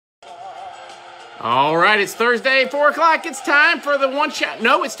All right, it's Thursday, 4 o'clock. It's time for the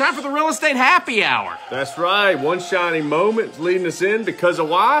it's time for the real estate happy hour. That's right. One shining moment leading us in because of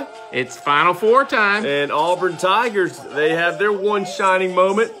why? It's Final Four time. And Auburn Tigers, they have their one shining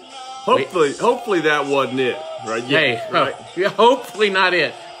moment. Hopefully that wasn't it. Right? Yeah, hopefully not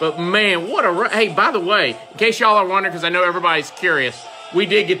it. But man, what a run. Hey, by the way, in case y'all are wondering, because I know everybody's curious, we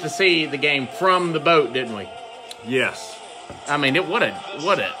did get to see the game from the boat, didn't we? Yes. I mean, what a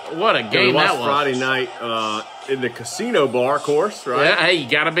game that was. Friday night in the casino bar, of course, right? Yeah, hey, you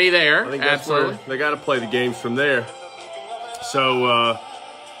got to be there. I think Absolutely. They got to play the games from there. So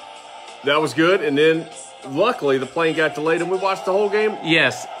that was good. And then, luckily, the plane got delayed, and we watched the whole game.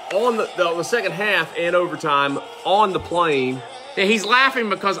 Yes. On the second half and overtime on the plane. Yeah, he's laughing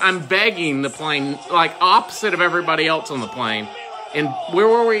because I'm begging the plane, like opposite of everybody else on the plane. And where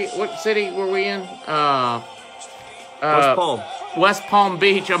were we? What city were we in? West Palm. West Palm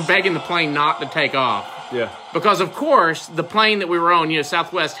Beach. I'm begging the plane not to take off. Yeah. Because, of course, the plane that we were on,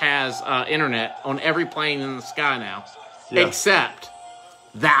 Southwest has internet on every plane in the sky now. Yeah. Except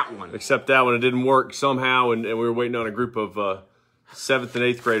that one. Except that one. It didn't work somehow, and we were waiting on a group of 7th and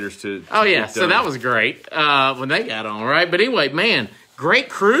 8th graders to oh, yeah. So that was great when they got on, right? But anyway, man, great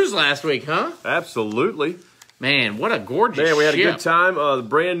cruise last week, huh? Absolutely. Man, what a gorgeous ship. Man, we had a good time. The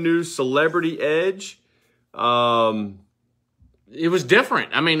brand new Celebrity Edge. It was different.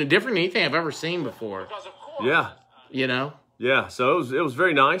 I mean, different than anything I've ever seen before. Yeah. Yeah, so it was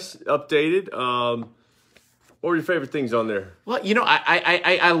very nice, updated. What were your favorite things on there? Well,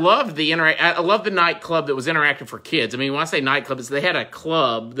 I loved I love the nightclub that was interactive for kids. I mean, when I say nightclub, they had a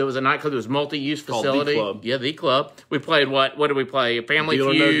club. There was a nightclub that was multi-use facility. The Club. Yeah, the club. We played what did we play? Family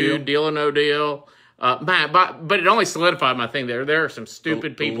Feud, Deal or No Deal. But it only solidified my thing there. There are some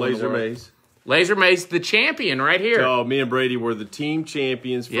stupid people in the world. Maze. Laser Maze, the champion right here. So me and Brady were the team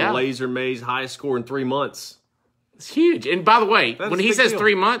champions for Laser Maze, highest score in 3 months. It's huge. And by the way, when he says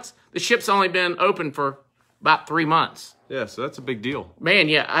 3 months, the ship's only been open for about 3 months. Yeah, so that's a big deal. Man,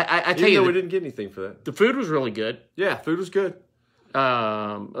 yeah, I tell you, we didn't get anything for that. The food was really good. Yeah, food was good.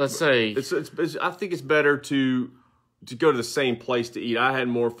 Let's say I think it's better to go to the same place to eat. I had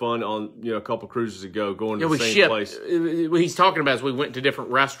more fun on a couple cruises ago going to the same place. What he's talking about is we went to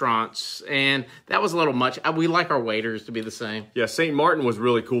different restaurants, and that was a little much. We like our waiters to be the same. Yeah, St. Martin was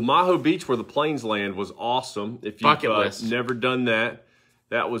really cool. Maho Beach, where the planes land, was awesome. If you've never done that,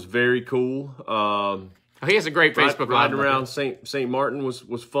 that was very cool. He has a great Facebook Riding around St. Martin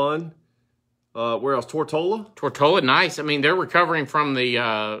was fun. Where else? Tortola, nice. I mean, they're recovering from the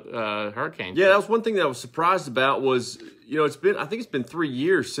hurricane. Yeah, that was one thing that I was surprised about was, I think it's been 3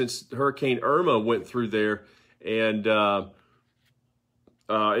 years since Hurricane Irma went through there, and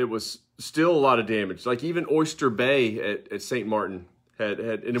it was still a lot of damage. Like even Oyster Bay at St. Martin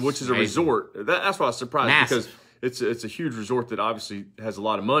which is a resort. That's why I was surprised. Massive. Because it's a huge resort that obviously has a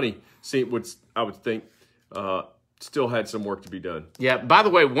lot of money. I would think still had some work to be done. Yeah. By the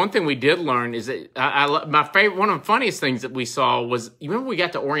way, one thing we did learn is that my favorite, one of the funniest things that we saw was, you remember we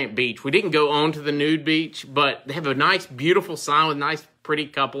got to Orient Beach. We didn't go on to the nude beach, but they have a nice, beautiful sign with a nice, pretty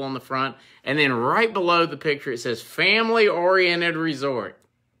couple on the front, and then right below the picture it says "Family-Oriented Resort."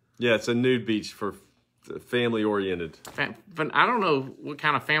 Yeah, it's a nude beach for family-oriented. But I don't know what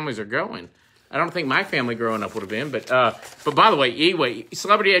kind of families are going. I don't think my family growing up would have been, but by the way, anyway,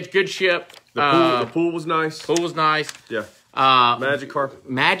 Celebrity Edge, good ship. The pool was nice. Pool was nice. Yeah. Magic carpet.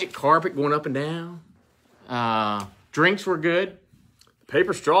 Magic carpet going up and down. Drinks were good.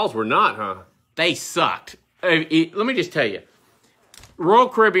 Paper straws were not, huh? They sucked. Let me just tell you. Royal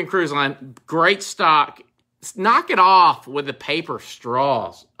Caribbean Cruise Line, great stock. Knock it off with the paper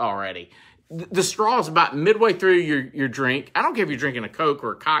straws already. The straws about midway through your drink. I don't care if you're drinking a Coke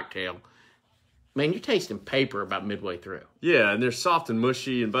or a cocktail. Man, you're tasting paper about midway through. Yeah, and they're soft and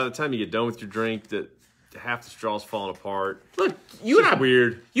mushy, and by the time you get done with your drink, half the straw's falling apart. Look, you and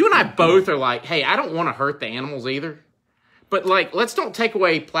I both are like, hey, I don't want to hurt the animals either. But, let's don't take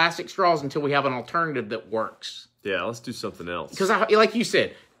away plastic straws until we have an alternative that works. Yeah, let's do something else. Because, like you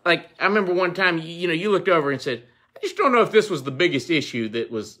said, I remember one time, you looked over and said, I just don't know if this was the biggest issue that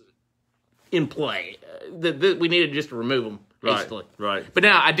was in play, that we needed just to remove them. Right. But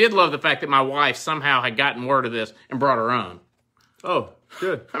now, I did love the fact that my wife somehow had gotten word of this and brought her own. Oh,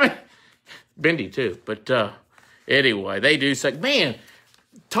 good. I mean, Bendy too. But anyway, they do say, man,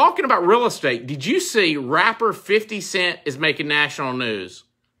 talking about real estate, did you see rapper 50 Cent is making national news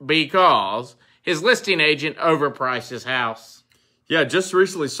because his listing agent overpriced his house? Yeah, just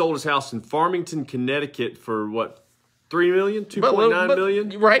recently sold his house in Farmington, Connecticut for what, $3 million, $2.9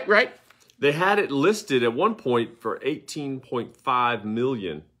 million? Right. They had it listed at one point for $18.5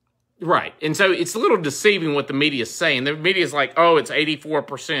 million. Right. And so it's a little deceiving what the media is saying. The media is like, oh, it's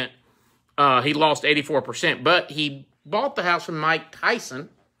 84%. He lost 84%, but he bought the house from Mike Tyson.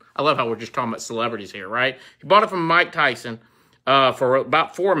 I love how we're just talking about celebrities here, right? He bought it from Mike Tyson for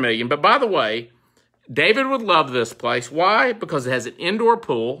about $4 million. But by the way, David would love this place. Why? Because it has an indoor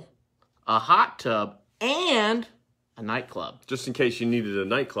pool, a hot tub, and a nightclub. Just in case you needed a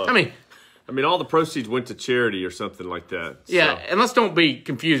nightclub. I mean, all the proceeds went to charity or something like that. Yeah, so. and let's don't be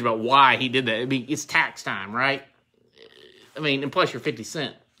confused about why he did that. I mean, it's tax time, right? I mean, and plus you're 50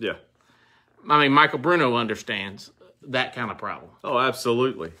 Cent. Yeah. I mean, Michael Bruno understands that kind of problem. Oh,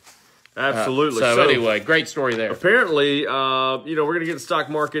 absolutely. Absolutely. So anyway, great story there. Apparently, we're going to get the stock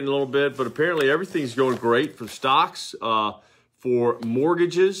market in a little bit, but apparently everything's going great for stocks, for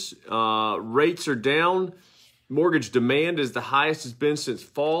mortgages. Rates are down. Mortgage demand is the highest it's been since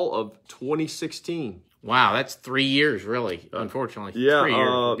fall of 2016. Wow, that's 3 years, really, unfortunately. Yeah. 3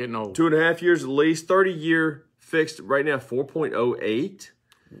 years, getting old. 2.5 years at least. 30-year fixed right now, 4.08.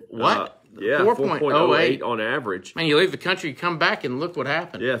 What? Yeah, 4.08 on average. Man, you leave the country, you come back, and look what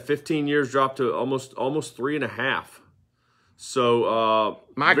happened. Yeah, 15 years dropped to almost 3.5. So,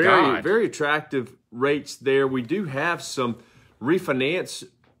 My God. very attractive rates there. We do have some refinance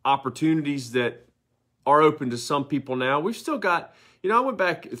opportunities that are open to some people now. We've still got, I went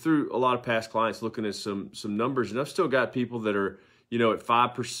back through a lot of past clients looking at some numbers, and I've still got people that are, at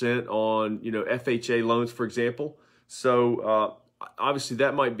 5% on, FHA loans, for example. So, obviously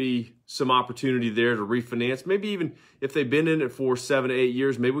that might be some opportunity there to refinance. Maybe even if they've been in it for 7 to 8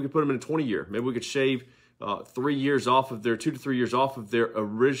 years, maybe we could put them in a 20-year. Maybe we could shave 3 years off of 2 to 3 years off of their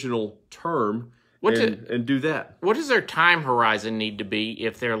original term and do that. What does their time horizon need to be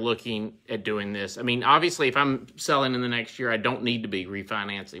if they're looking at doing this? I mean, obviously, if I'm selling in the next year, I don't need to be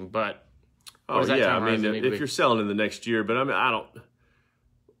refinancing, but what does that time horizon need to be? If you're selling in the next year, but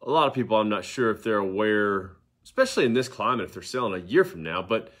a lot of people, I'm not sure if they're aware, especially in this climate, if they're selling a year from now,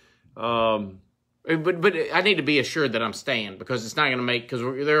 but I need to be assured that I'm staying because it's not going to because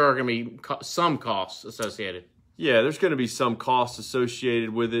there are going to be some costs associated. Yeah, there's going to be some costs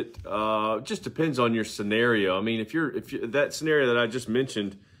associated with it. It just depends on your scenario. I mean, if you're that scenario that I just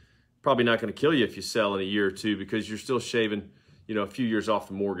mentioned, probably not going to kill you if you sell in a year or two because you're still shaving, a few years off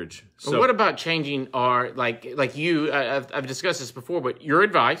the mortgage. So what about changing our like you? I've discussed this before, but your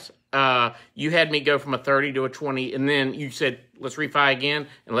advice. You had me go from a 30 to a 20, and then you said let's refi again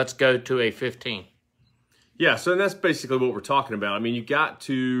and let's go to a 15. Yeah, so that's basically what we're talking about. I mean, you got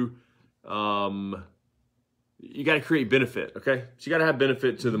to create benefit, okay? So you got to have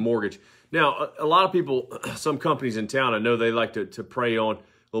benefit to the mortgage. Now, a lot of people, some companies in town, I know they like to prey on,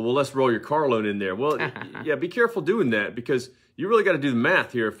 well, let's roll your car loan in there. Well, yeah, be careful doing that because you really got to do the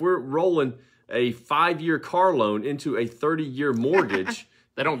math here. If we're rolling a 5-year car loan into a 30-year mortgage,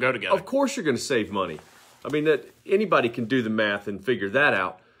 they don't go together. Of course you're going to save money. I mean, anybody can do the math and figure that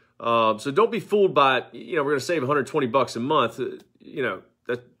out. So don't be fooled by, we're going to save $120 a month.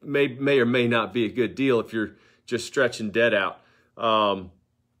 That may or may not be a good deal if you're just stretching debt out.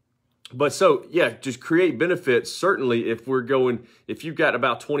 But so, yeah, just create benefits. Certainly, if you've got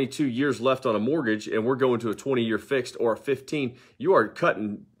about 22 years left on a mortgage and we're going to a 20-year fixed or a 15, you are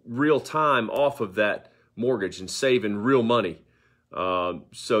cutting real time off of that mortgage and saving real money.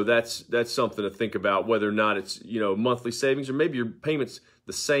 So that's something to think about, whether or not it's, monthly savings or maybe your payments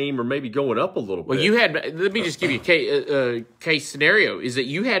the same or maybe going up a little bit. Well, let me just give you a case scenario is that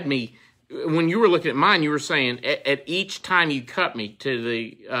you had me, when you were looking at mine, you were saying at each time you cut me to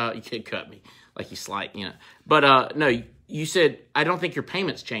the, you could cut me like you slight, but, no, you said, I don't think your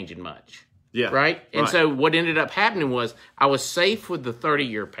payment's changing much. Yeah. Right. And so what ended up happening was I was safe with the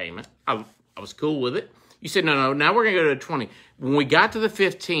 30-year payment. I was cool with it. You said, no, now we're going to go to 20. When we got to the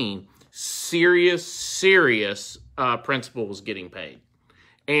 15, serious principal was getting paid.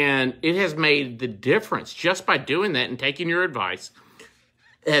 And it has made the difference just by doing that and taking your advice.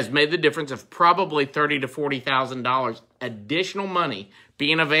 It has made the difference of probably $30,000 to $40,000 additional money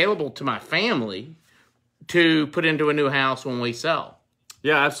being available to my family to put into a new house when we sell.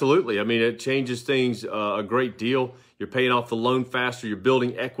 Yeah, absolutely. I mean, it changes things a great deal. You're paying off the loan faster. You're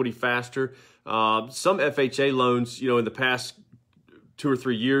building equity faster. Some FHA loans, in the past 2 or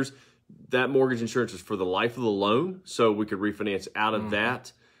 3 years, that mortgage insurance is for the life of the loan, so we could refinance out of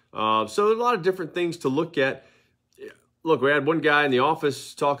that. So a lot of different things to look at. Look, we had one guy in the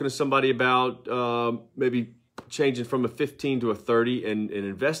office talking to somebody about maybe changing from a 15 to a 30 and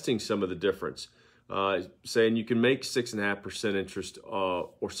investing some of the difference. Saying you can make 6.5% interest or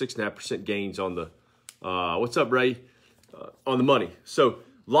 6.5% gains on the, what's up, Ray? On the money. So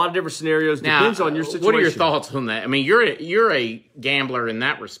A lot of different scenarios. Now, Depends on your situation. What are your thoughts on that? I mean, you're a gambler in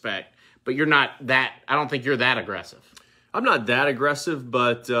that respect, but you're not that. I don't think you're that aggressive. I'm not that aggressive,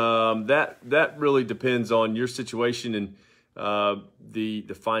 but that really depends on your situation and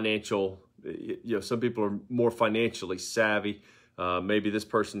the financial. Some people are more financially savvy. Maybe this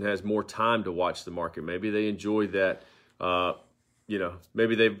person has more time to watch the market. Maybe they enjoy that.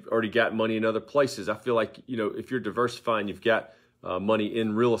 Maybe they've already got money in other places. I feel like, if you're diversifying, you've got money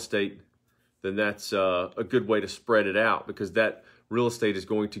in real estate, then that's a good way to spread it out, because that real estate is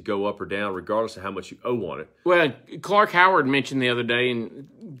going to go up or down regardless of how much you owe on it. Well, Clark Howard mentioned the other day,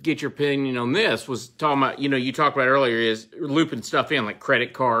 and get your opinion on this, was talking about, you talked about earlier, is looping stuff in, like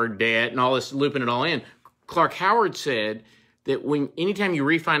credit card debt and all this, looping it all in. Clark Howard said that anytime you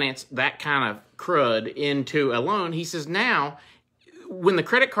refinance that kind of crud into a loan, he says now, when the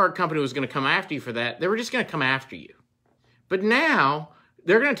credit card company was going to come after you for that, they were just going to come after you. But now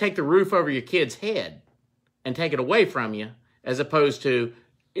they're going to take the roof over your kid's head and take it away from you, as opposed to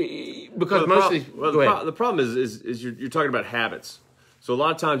because the problem is you're talking about habits. So a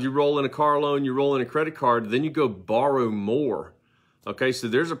lot of times you roll in a car loan, you roll in a credit card, then you go borrow more. Okay, so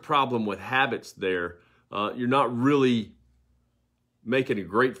there's a problem with habits there. You're not really making a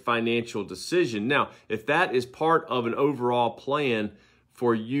great financial decision. Now, if that is part of an overall plan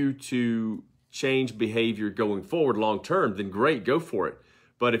for you to change behavior going forward long term, then great, go for it.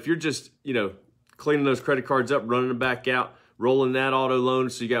 But if you're just, cleaning those credit cards up, running them back out, rolling that auto loan,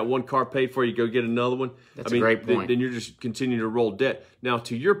 so you got one car paid for, you go get another one. That's a great point. Then you're just continuing to roll debt. Now,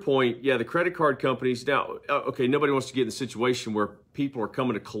 to your point, the credit card companies, now, okay, nobody wants to get in a situation where people are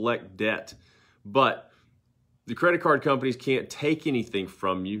coming to collect debt, but the credit card companies can't take anything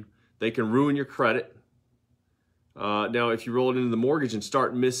from you. They can ruin your credit. Now, if you roll it into the mortgage and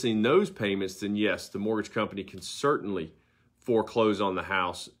start missing those payments, then yes, the mortgage company can certainly foreclose on the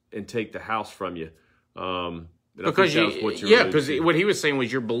house and take the house from you. Because what he was saying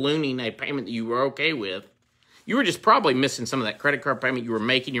was you're ballooning a payment that you were okay with. You were just probably missing some of that credit card payment you were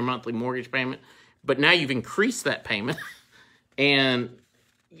making, your monthly mortgage payment, but now you've increased that payment, and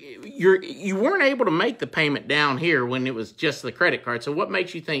you weren't able to make the payment down here when it was just the credit card. So what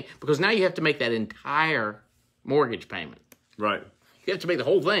makes you think, because now you have to make that entire mortgage payment. Right. You have to make the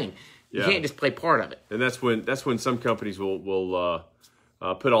whole thing. You can't just play part of it. And that's when some companies will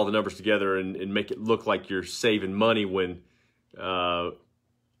put all the numbers together and make it look like you're saving money when,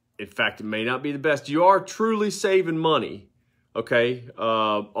 in fact, it may not be the best. You are truly saving money, okay,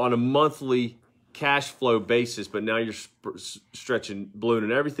 on a monthly cash flow basis, but now you're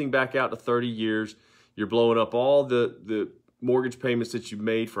ballooning everything back out to 30 years. You're blowing up all the mortgage payments that you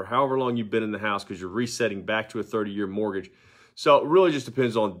made for however long you've been in the house, because you're resetting back to a 30-year mortgage. So it really just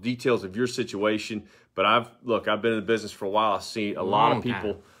depends on details of your situation. But I've been in the business for a while. I've seen a lot of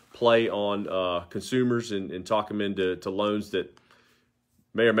people play on consumers and talk them into loans that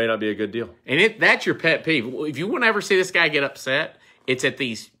may or may not be a good deal. And that's your pet peeve. If you want to ever see this guy get upset, it's at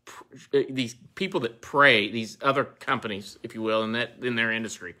these people that prey, these other companies, if you will, in their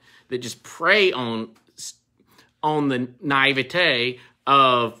industry, that just prey on the naivete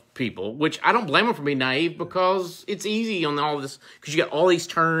of people, which I don't blame them for being naive, because it's easy on all this, because you got all these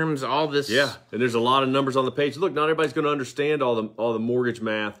terms, all this. Yeah, and there's a lot of numbers on the page. Look, not everybody's going to understand all the mortgage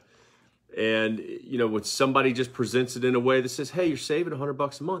math, and when somebody just presents it in a way that says, "Hey, you're saving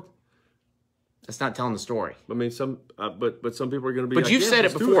 $100 a month," that's not telling the story. I mean, but some people are going to be. But you've said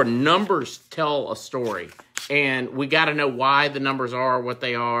it before. Numbers tell a story, and we got to know why the numbers are what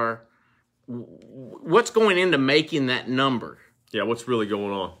they are. What's going into making that number? Yeah, what's really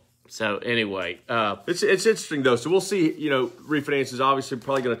going on? So anyway, it's interesting though. So we'll see. Refinance is obviously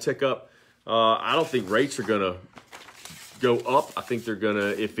probably going to tick up. I don't think rates are going to go up. I think they're going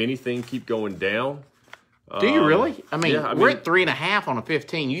to, if anything, keep going down. Do you really? I mean, we're at 3.5 on a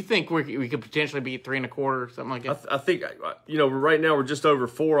 15. You think we could potentially be at 3.25, something like that? I think right now we're just over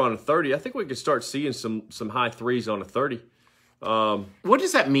 4 on a 30. I think we could start seeing some high 3s on a 30. What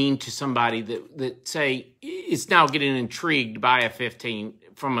does that mean to somebody that say is now getting intrigued by a 15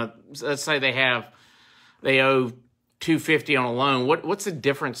 from let's say they owe $250 on a loan? What's the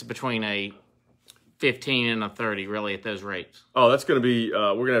difference between a 15 and a 30 really at those rates? Oh, that's going to be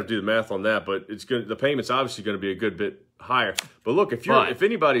we're going to have to do the math on that, but the payment's obviously going to be a good bit higher. But look, if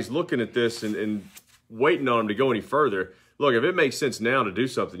anybody's looking at this and waiting on them to go any further, look, if it makes sense now to do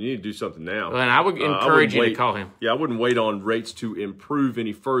something, you need to do something now. Well, and I would encourage you to call him. Yeah, I wouldn't wait on rates to improve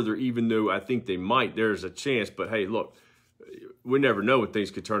any further, even though I think they might. There's a chance. But, hey, look, we never know when things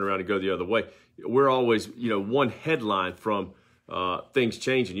could turn around and go the other way. We're always, one headline from things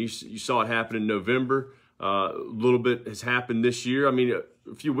changing. You saw it happen in November. A little bit has happened this year. I mean,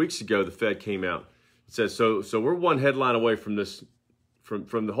 a few weeks ago, the Fed came out. It says, so we're one headline away from this,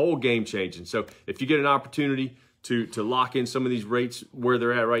 from the whole game changing. So if you get an opportunity to lock in some of these rates where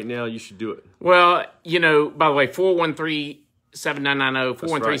they're at right now, you should do it. Well, you know, by the way, 413-7990,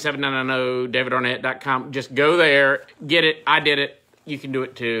 413-7990, davidarnett.com. Just go there, get it. I did it. You can do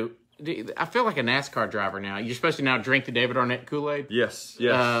it too. I feel like a NASCAR driver now. You're supposed to now drink the David Arnett Kool-Aid. Yes. We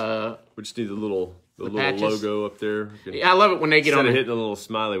just need the little patches. logo up there. Yeah, I love it when they get on. Instead of hitting a little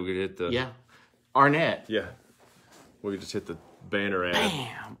smiley, we could hit the Arnett. Yeah, we could just hit the banner ad.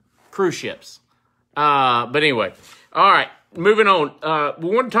 Bam, cruise ships. But anyway, all right, moving on. We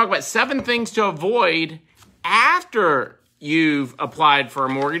want to talk about 7 things to avoid after you've applied for a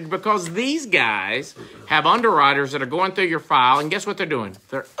mortgage, because these guys have underwriters that are going through your file, and guess what they're doing?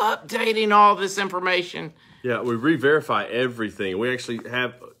 They're updating all this information. Yeah, we re-verify everything. We actually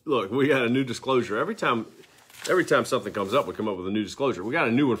have, look, we got a new disclosure. Every time something comes up, we come up with a new disclosure. We got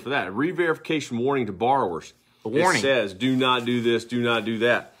a new one for that. A re-verification warning to borrowers. A warning. It says, do not do this, do not do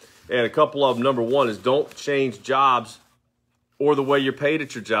that. And a couple of them, number one is don't change jobs or the way you're paid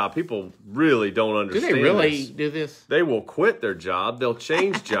at your job. People really don't understand Do they really do this? They will quit their job. They'll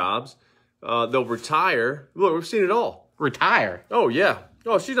change jobs. They'll retire. Look, we've seen it all. Retire? Oh, yeah.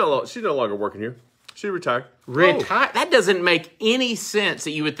 Oh, she's no longer working here. She retired. Retire? Oh. That doesn't make any sense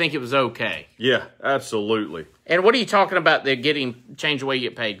that you would think it was okay. Yeah, absolutely. And what are you talking about? They're getting change the way you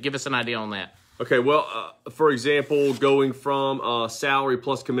get paid. Give us an idea on that. Okay, well, for example, going from salary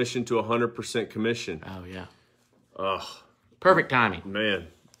plus commission to 100% commission. Oh, yeah. Ugh. Perfect timing. Man,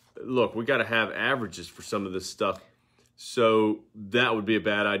 look, we got to have averages for some of this stuff. So that would be a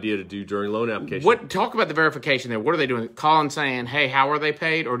bad idea to do during loan application. Talk about the verification there. What are they doing? Calling saying, hey, how are they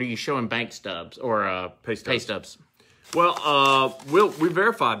paid? Or do you show them bank stubs or pay stubs? Well, we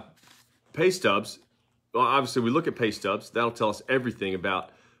verify pay stubs. Well, obviously, we look at pay stubs. That'll tell us everything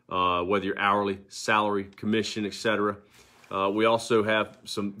about whether you're hourly, salary, commission, etc. We also have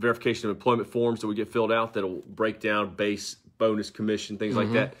some verification of employment forms that we get filled out that'll break down base, bonus, commission, things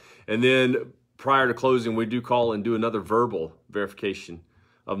like that. And then prior to closing, we do call and do another verbal verification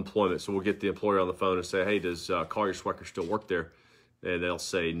of employment. So we'll get the employer on the phone and say, hey, does Collier Swecker still work there? And they'll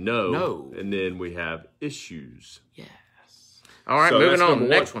say no. No. And then we have issues. Yes. All right, so moving on.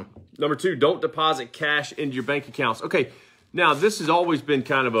 Next one. Number 2, don't deposit cash into your bank accounts. Okay, now this has always been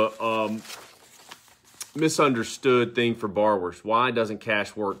kind of a misunderstood thing for borrowers. Why doesn't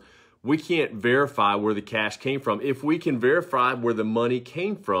cash work? We can't verify where the cash came from. If we can verify where the money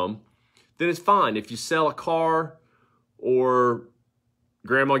came from, then it's fine. If you sell a car, or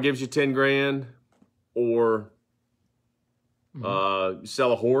grandma gives you 10 grand, or you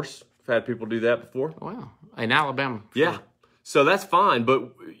sell a horse. I've had people do that before. Wow. In Alabama. Yeah. Sure. So that's fine,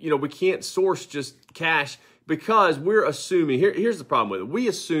 but we can't source just cash because we're assuming, here's the problem with it. We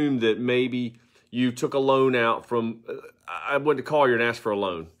assume that maybe you took a loan out from, I went to Collier and asked for a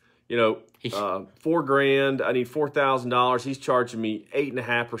loan. $4,000, I need $4,000. He's charging me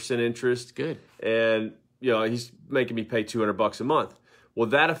 8.5% interest. Good. And, he's making me pay $200 a month. Well,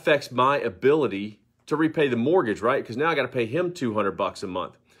 that affects my ability to repay the mortgage, right? Because now I got to pay him $200 a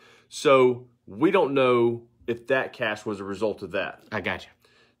month. So we don't know if that cash was a result of that. I got you.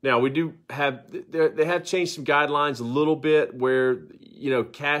 Now, we do have, they have changed some guidelines a little bit where,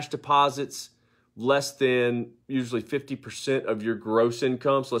 cash deposits less than usually 50% of your gross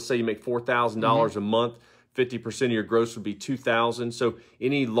income. So let's say you make $4,000 a month, 50% of your gross would be $2,000. So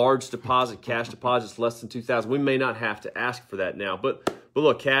any large deposit, cash deposits less than $2,000, we may not have to ask for that now. But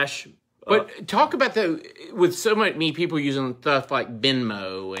look, cash. But talk about with so many people using stuff like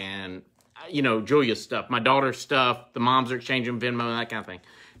Venmo and, Julia's stuff, my daughter's stuff, the moms are exchanging Venmo and that kind of thing.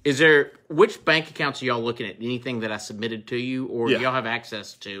 Which bank accounts are y'all looking at? Anything that I submitted to you, or do y'all have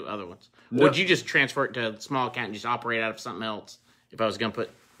access to other ones? No. Or would you just transfer it to a small account and just operate out of something else if I was going to put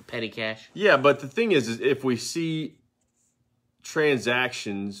petty cash? Yeah, but the thing is if we see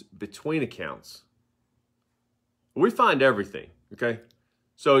transactions between accounts, we find everything, okay?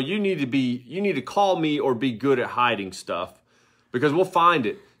 So you need to call me or be good at hiding stuff because we'll find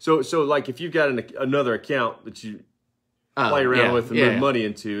it. So like if you've got another account that you play around with and move money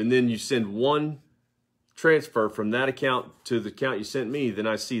into, and then you send one transfer from that account to the account you sent me, then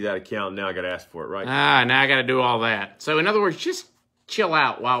I see that account, now I got to ask for it, right? Now I got to do all that. So in other words, just chill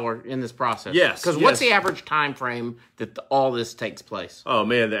out while we're in this process. Yes. Because what's the average time frame that all this takes place? Oh,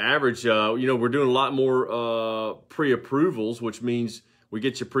 man, the average, we're doing a lot more pre-approvals, which means we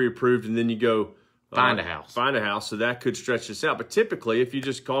get you pre-approved and then you go find a house. Find a house, so that could stretch this out. But typically, if you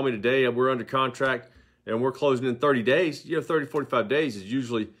just call me today and we're under contract and we're closing in 30 days, 30, 45 days is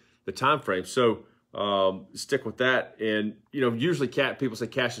usually the time frame. So Stick with that. And, usually people say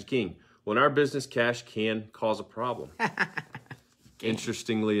cash is king. Well, in our business, cash can cause a problem.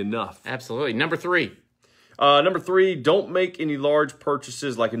 Interestingly enough. Absolutely. Number 3. Number 3, don't make any large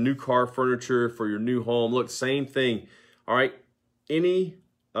purchases like a new car, furniture for your new home. Look, same thing. All right. Any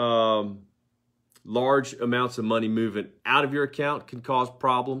large amounts of money moving out of your account can cause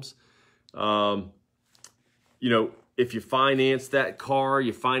problems. If you finance that car,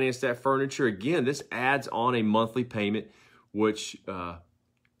 you finance that furniture, again, this adds on a monthly payment, which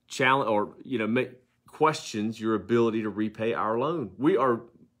questions your ability to repay our loan. We are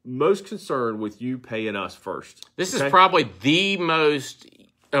most concerned with you paying us first. This is probably the most,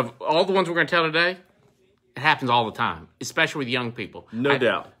 of all the ones we're going to tell today, it happens all the time, especially with young people. No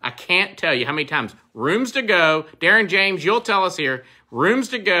doubt. I can't tell you how many times. Rooms to go. Darren James, you'll tell us here. Rooms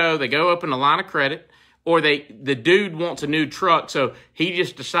to go. They go open a line of credit. Or the dude wants a new truck, so he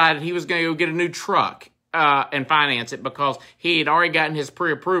just decided he was going to go get a new truck and finance it because he had already gotten his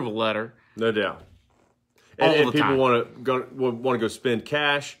pre-approval letter. No doubt. And people want to go spend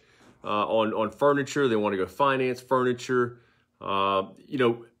cash on furniture. They want to go finance furniture. On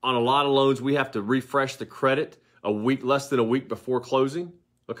a lot of loans, we have to refresh the credit less than a week before closing.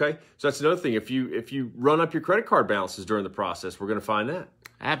 Okay, so that's another thing. If you run up your credit card balances during the process, we're going to find that.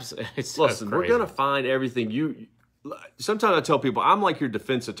 Absolutely. Listen, we're going to find everything. Sometimes I tell people, I'm like your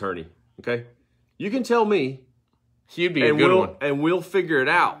defense attorney, okay? You can tell me. You'd be a good one. And we'll figure it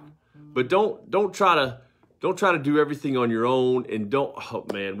out. But don't try to do everything on your own, and oh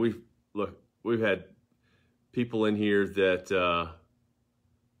man, we've had people in here that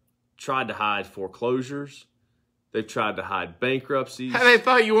tried to hide foreclosures. They've tried to hide bankruptcies. They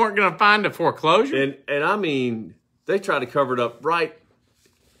thought you weren't going to find a foreclosure? And I mean, they try to cover it up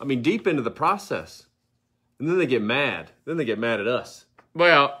deep into the process. And then they get mad. Then they get mad at us.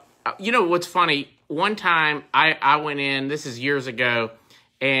 Well, you know what's funny? One time I went in, this is years ago,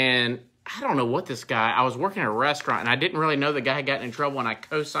 and I don't know what this guy, I was working at a restaurant, and I didn't really know the guy had gotten in trouble, and I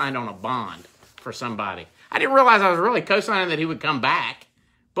co-signed on a bond for somebody. I didn't realize I was really co-signing that he would come back.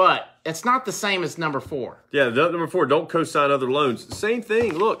 But it's not the same as number 4. Yeah, number 4, don't co-sign other loans. Same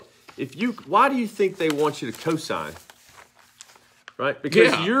thing. Look, why do you think they want you to co-sign? Right?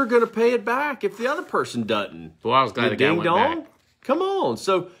 Because you're going to pay it back if the other person doesn't. Well, I was glad the guy went back. Come on.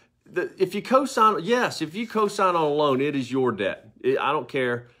 So if you co-sign on a loan, it is your debt. I don't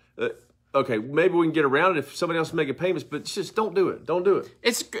care. Okay, maybe we can get around it if somebody else is making payments, but just don't do it. Don't do it.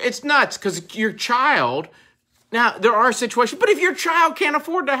 It's nuts because your child. Now, there are situations, but if your child can't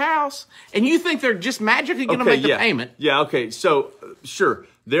afford the house and you think they're just magically going to make the payment. Yeah, okay. So, sure,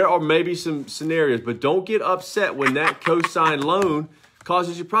 there are maybe some scenarios, but don't get upset when that co-signed loan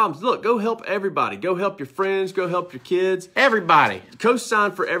causes you problems. Look, go help everybody. Go help your friends. Go help your kids. Everybody.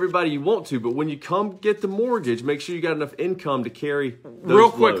 Co-sign for everybody you want to, but when you come get the mortgage, make sure you got enough income to carry those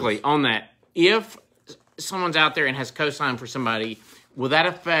Real quickly loans. On that, if someone's out there and has co-signed for somebody, will that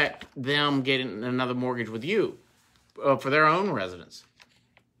affect them getting another mortgage with you for their own residence?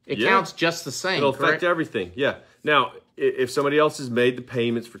 It counts just the same. It'll affect everything. Yeah. Now, if somebody else has made the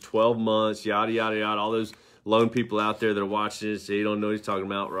payments for 12 months, yada, yada, yada, all those loan people out there that are watching this, they don't know what he's talking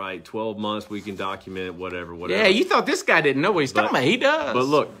about, right? 12 months, we can document it, whatever. Yeah, you thought this guy didn't know what he's talking about. He does. But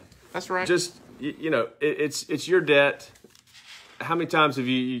look. That's right. Just, it's your debt. How many times have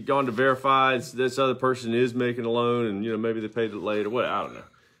you gone to verify this other person is making a loan and, maybe they paid it late or what? I don't know.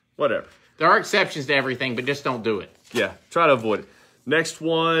 Whatever. There are exceptions to everything, but just don't do it. Yeah, try to avoid it. Next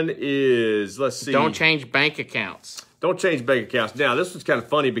one is, let's see. Don't change bank accounts. Don't change bank accounts. Now, this was kind of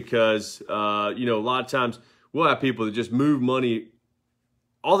funny because, a lot of times we'll have people that just move money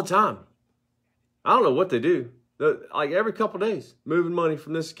all the time. I don't know what they do. Like every couple of days, moving money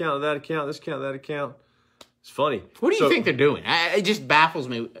from this account to that account, this account to that account. It's funny. What do you think they're doing? It just baffles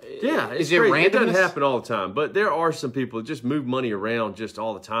me. Yeah, is it crazy. randomness? It doesn't happen all the time, but there are some people that just move money around just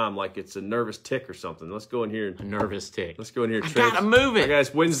all the time, like it's a nervous tick or something. Let's go in here. A nervous tick. Let's go in here. I gotta move it.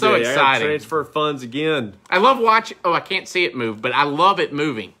 Guys, Wednesday. So exciting. I gotta transfer funds again. I love watching. Oh, I can't see it move, but I love it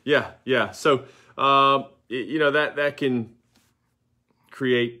moving. Yeah. So, that can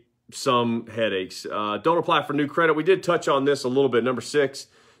create some headaches. Don't apply for new credit. We did touch on this a little bit. Number 6,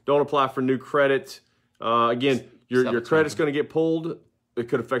 don't apply for new credit. Again, your credit's going to get pulled. It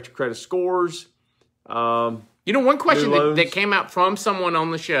could affect your credit scores. One question that came out from someone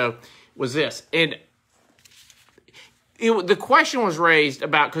on the show was this. And the question was raised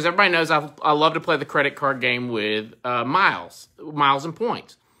about, because everybody knows I love to play the credit card game with miles and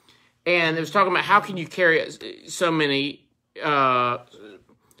points. And it was talking about how can you carry so many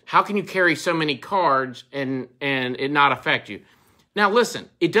cards and it not affect you? Now, listen,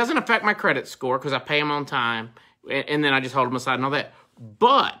 it doesn't affect my credit score because I pay them on time, and then I just hold them aside and all that.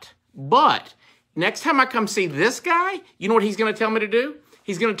 But, next time I come see this guy, you know what he's going to tell me to do?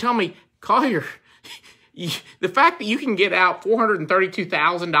 He's going to tell me, Collier, the fact that you can get out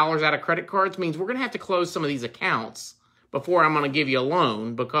 $432,000 out of credit cards means we're going to have to close some of these accounts before I'm going to give you a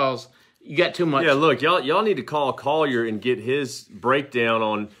loan because you got too much. Yeah, look, y'all need to call Collier and get his breakdown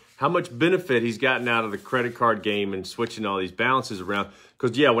on how much benefit he's gotten out of the credit card game and switching all these balances around.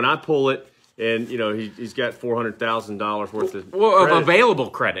 Because, yeah, when I pull it and, you know, he's got $400,000 worth of of available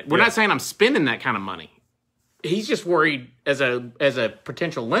credit. We're not saying I'm spending that kind of money. He's just worried as a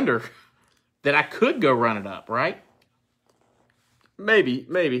potential lender that I could go run it up, right? Maybe.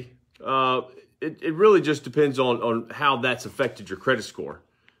 It really just depends on how that's affected your credit score.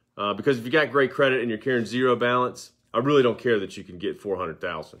 Because if you got great credit and you're carrying zero balance, I really don't care that you can get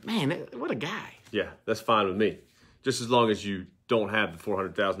 $400,000. Man, what a guy. Yeah, that's fine with me. Just as long as you don't have the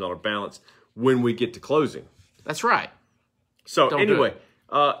 $400,000 balance when we get to closing. That's right. So anyway,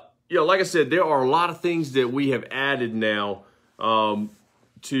 you know, like I said, there are a lot of things that we have added now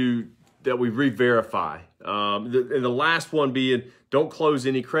that we re-verify. And the last one being don't close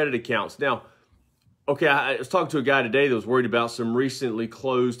any credit accounts. Now, okay, I was talking to a guy today that was worried about some recently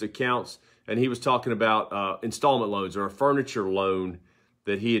closed accounts, and he was talking about installment loans or a furniture loan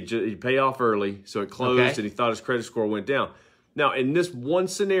that he paid off early, so it closed, and he thought his credit score went down. Now, in this one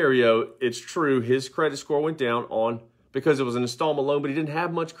scenario, it's true, his credit score went down because it was an installment loan, but he didn't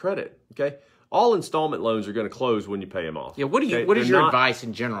have much credit, okay? All installment loans are going to close when you pay them off. Yeah, what is your advice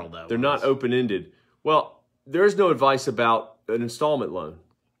in general, though? They're not open-ended. Well, there's no advice about an installment loan.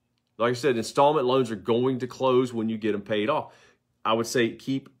 Like I said, installment loans are going to close when you get them paid off. I would say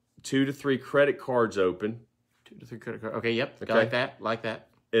keep 2 to 3 credit cards open. 2 to 3 credit cards. Okay, yep. Okay. Like that.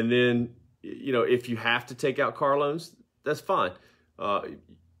 And then, you know, if you have to take out car loans, that's fine.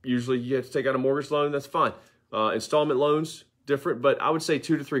 Usually you have to take out a mortgage loan, that's fine. Installment loans, different, but I would say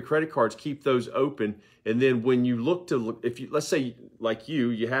 2 to 3 credit cards, keep those open. And then when you let's say like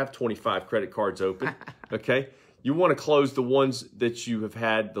you have 25 credit cards open, okay? You want to close the ones that you have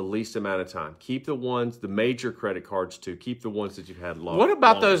had the least amount of time. Keep the major credit cards too. Keep the ones that you've had long. What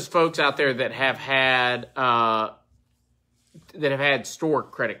about those folks out there that have had store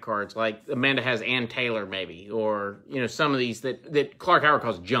credit cards, like Amanda has Ann Taylor maybe, or you know some of these that Clark Howard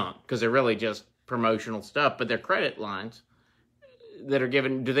calls junk because they're really just promotional stuff, but they're credit lines that are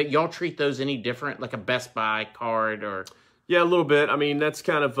given. Do y'all treat those any different, like a Best Buy card or? Yeah, a little bit. I mean, that's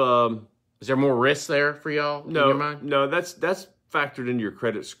kind of. Is there more risk there for y'all in your mind? No, that's factored into your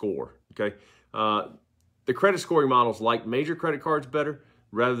credit score, okay? The credit scoring models like major credit cards better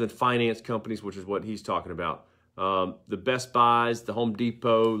rather than finance companies, which is what he's talking about. The Best Buys, the Home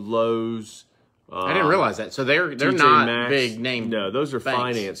Depot, Lowe's. I didn't realize that. So they're TJ not Maxx. big name. No, those are banks.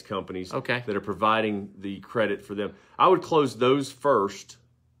 finance companies that are providing the credit for them. I would close those first.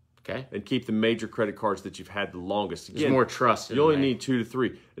 Okay. And keep the major credit cards that you've had the longest. Again, there's more trust in you only need 2 to 3.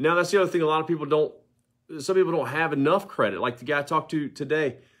 And now that's the other thing. Some people don't have enough credit. Like the guy I talked to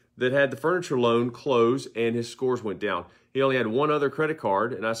today that had the furniture loan close and his scores went down. He only had one other credit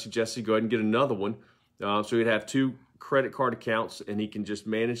card, and I suggested go ahead and get another one. So he'd have 2 credit card accounts, and he can just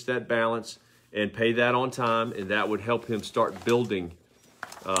manage that balance and pay that on time, and that would help him start building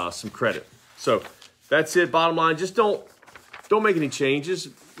some credit. So that's it. Bottom line, just don't make any changes.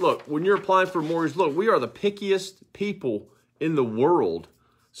 Look, when you're applying for a mortgage, look, we are the pickiest people in the world.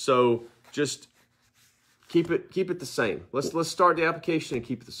 So just keep it the same. Let's start the application and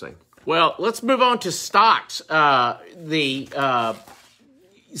keep it the same. Well, let's move on to stocks. The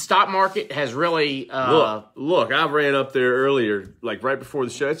stock market has really look. I ran up there earlier, like right before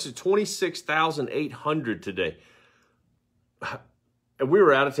the show. It's at 26,800 today. And we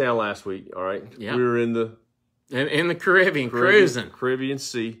were out of town last week. All right, yeah. We were in the Caribbean cruising. Caribbean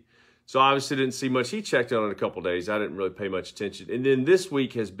Sea. So obviously didn't see much. He checked on it a couple of days. I didn't really pay much attention. And then this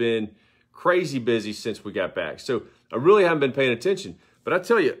week has been crazy busy since we got back. So I really haven't been paying attention. But I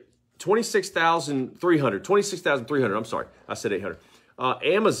tell you, 26,300. I'm sorry. I said 800.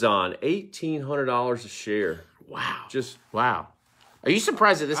 Amazon, $1,800 a share. Wow. Wow. Are you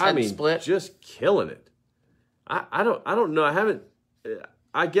surprised that this hadn't split? Just killing it. I don't know.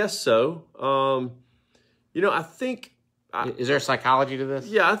 I guess so. You know, I think... Is there psychology to this?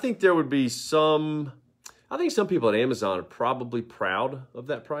 Yeah, I think there would be some... I think some people at Amazon are probably proud of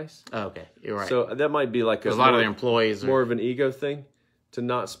that price. Oh, okay, you're right. So that might be like a lot of their employees more of an ego thing to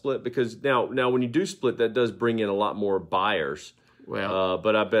not split, because now when you do split, that does bring in a lot more buyers. Well,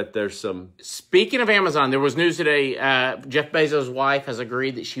 but I bet there's some... Speaking of Amazon, there was news today. Jeff Bezos' wife has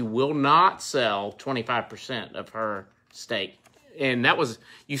agreed that she will not sell 25% of her stake And that was,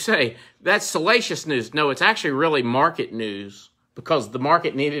 you say, that's salacious news. No, it's actually really market news because the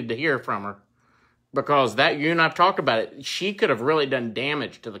market needed to hear from her. Because you and I've talked about it. She could have really done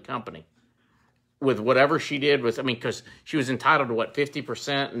damage to the company with whatever she did. Because she was entitled to,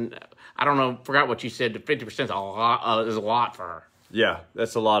 50%? And I don't know, forgot what you said. 50% is a lot for her. Yeah,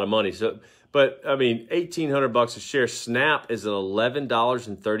 that's a lot of money. So, but, $1,800 a share. Snap is at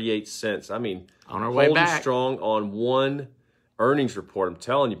 $11.38. On our way holding back. Strong on one earnings report. I'm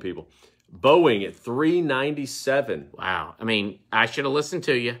telling you, people. Boeing at $3.97. Wow. I should have listened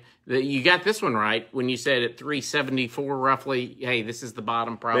to you. You got this one right when you said at $3.74 roughly, hey, this is the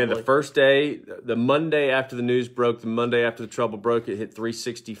bottom probably. Man, the first day, the Monday after the news broke, the Monday after the trouble broke, it hit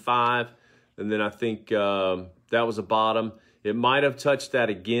 $3.65. And then I think that was a bottom. It might have touched that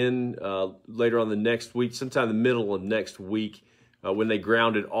again later on the next week, sometime in the middle of next week when they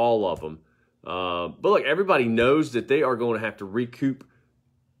grounded all of them. But look, everybody knows that they are going to have to recoup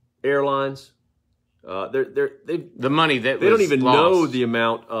airlines. The money that they don't even lost. know the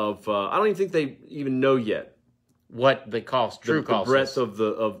amount of. I don't even think they even know yet what the cost, the cost, breadth of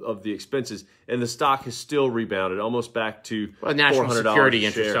the expenses, and the stock has still rebounded almost back to national $400 security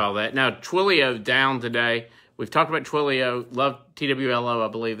a share. interest. All that now, Twilio down today. We've talked about Twilio. Love TWLO. I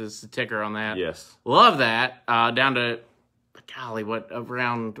believe is the ticker on that. Yes, love that. Down to golly,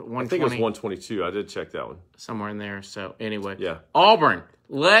 around 120? I think it was 122. I did check that one somewhere in there. So anyway, yeah, Auburn.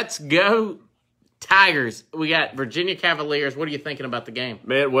 Let's go. Tigers, we got Virginia Cavaliers. What are you thinking about the game?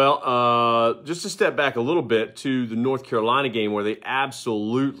 Man, well, just to step back a little bit to the North Carolina game where they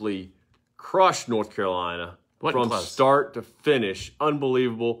absolutely crushed North Carolina from start to finish.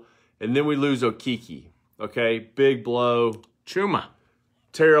 Unbelievable. And then we lose Okiki, okay? Big blow. Chuma.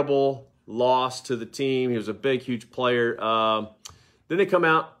 Terrible loss to the team. He was a big, huge player. Then they come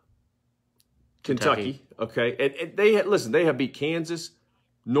out, Kentucky. Okay? And they have beat Kansas,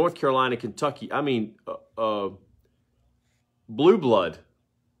 North Carolina, Kentucky. Blue blood.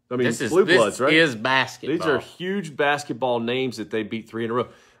 This blue bloods, right? This is basketball. These are huge basketball names that they beat 3 in a row.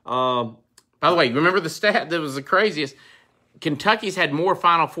 By the way, remember the stat that was the craziest? Kentucky's had more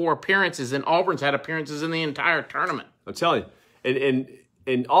Final Four appearances than Auburn's had appearances in the entire tournament. I'm telling you.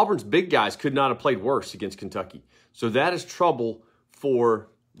 And Auburn's big guys could not have played worse against Kentucky. So that is trouble for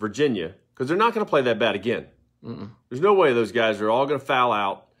Virginia because they're not going to play that bad again. There's no way those guys are all going to foul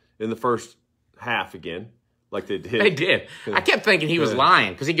out in the first half again like they did. They did. I kept thinking he was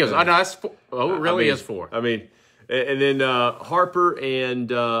lying because he goes, oh, no, that's 4. Oh, it really is 4. And then Harper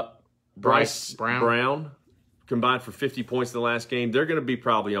and Bryce Brown combined for 50 points in the last game. They're going to be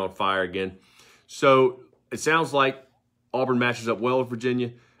probably on fire again. So it sounds like Auburn matches up well with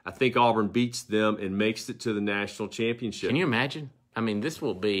Virginia. I think Auburn beats them and makes it to the national championship. Can you imagine? This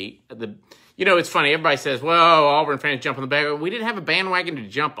will be the... it's funny. Everybody says, well, Auburn fans jump on the back. We didn't have a bandwagon to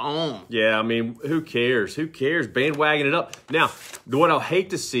jump on. Yeah, who cares? Who cares? Bandwagon it up. Now, what I'll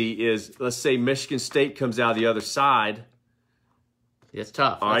hate to see is, let's say Michigan State comes out the other side. It's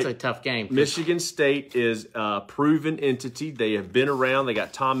tough. That's a tough game. Michigan State is a proven entity. They have been around. They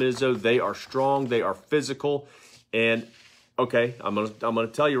got Tom Izzo. They are strong. They are physical. And, okay, I'm gonna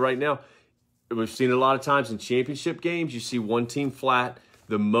tell you right now, we've seen it a lot of times in championship games. You see one team flat.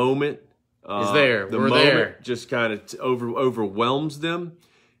 The moment... is there. The We're moment there. just kind of overwhelms them.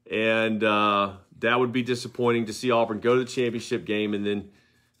 And that would be disappointing to see Auburn go to the championship game and then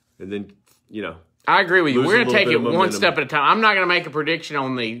I agree with you. We're going to take it one momentum. step at a time. I'm not going to make a prediction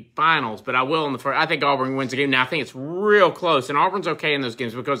on the finals, but I will in the first. I think Auburn wins the game. Now, I think it's real close, and Auburn's okay in those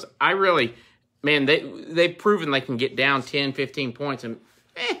games because they've proven they can get down 10, 15 points, and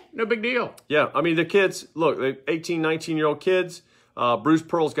no big deal. Yeah, the kids, look, they're 18, 19-year-old kids. Bruce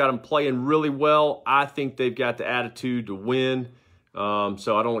Pearl's got them playing really well. I think they've got the attitude to win.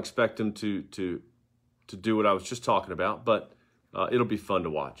 So I don't expect them to do what I was just talking about, but it'll be fun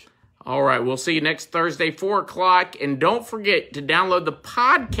to watch. All right, we'll see you next Thursday, 4 o'clock. And don't forget to download the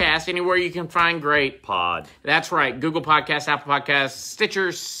podcast anywhere you can find great. Pod. That's right. Google Podcasts, Apple Podcasts, Stitcher,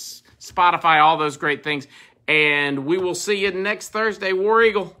 Spotify, all those great things. And we will see you next Thursday. War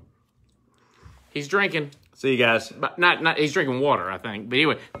Eagle. He's drinking. See you guys. But not he's drinking water, I think. But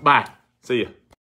anyway, bye. See you.